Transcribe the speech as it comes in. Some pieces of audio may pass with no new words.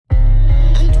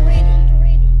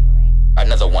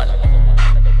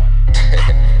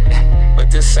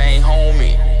This ain't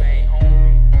homie.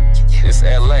 This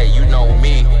LA, you know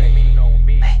me.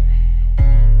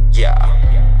 Yeah.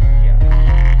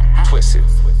 Twist it.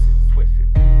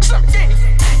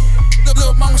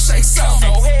 Little mama shake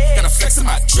something. Gotta flex in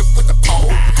my drip with the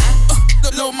pole.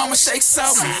 Little mama shake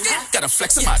something. Gotta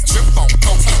flex in my drip on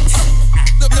go.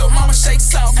 Little mama shake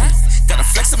something. Gotta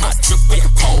flex in my drip with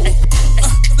the pole.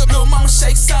 Little mama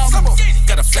shake something.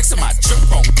 Gotta flex in my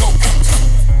drip on go.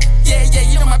 Yeah, yeah,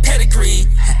 you know my pedigree.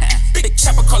 Big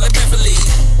chopper, call it Beverly.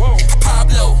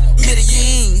 Pablo,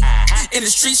 Medellin. In the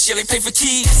streets, yeah, they pay for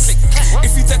keys.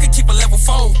 If you duck it, keep a level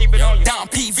 4. Down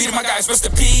P, V to my guys, rest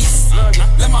in peace.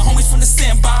 Let my homies from the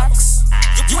sandbox.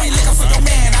 You ain't looking for your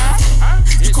man, huh?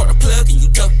 You caught a plug and you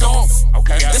ducked off.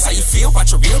 That's how you feel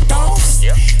about your real dogs.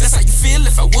 That's how you feel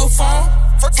if I would fall.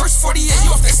 First 48,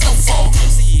 you off that snowfall.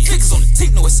 Figures on the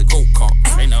team know it's a go kart.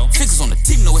 Figures on the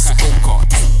team know it's a go kart.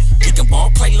 We can ball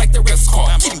play like the refs call.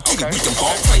 Get him, we can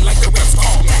ball play like the refs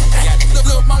call.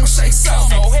 Little mama shake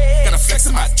something. Gotta flex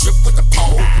in my drip with the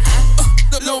pole.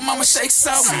 Little mama shake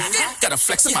something. Gotta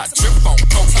flex in my drip on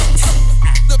go.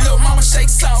 Little mama shake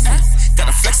something.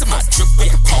 Gotta flex in my drip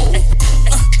with the pole.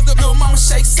 Little mama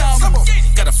shake something.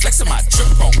 Gotta flex in my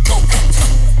drip on go.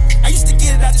 I used to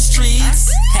get it out the streets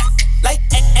like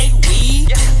AA weed.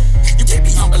 You can't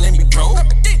be humble and be broke.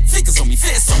 Figures on me,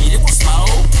 feds on me, they want smoke.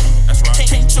 That's right.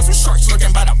 Can't trust with sharks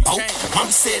lurking by the boat.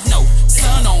 Mommy said no,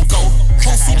 son on go.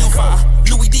 Whole CD on fire,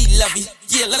 Louis D. Lovey.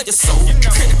 Yeah, love your soul,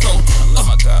 critical. Oh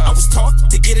my God, I was taught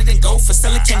to get it and go. For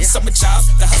selling candy, summer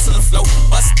jobs, the hustle and flow.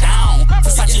 Bust down,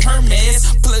 Versace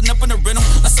Hermes, pulling up in a rental,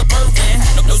 a Suburban.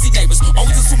 No nosy neighbors,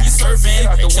 always assume you're serving.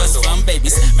 Just fun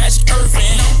babies, Magic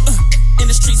Irvin. In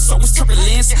the streets, always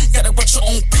turbulence. Gotta watch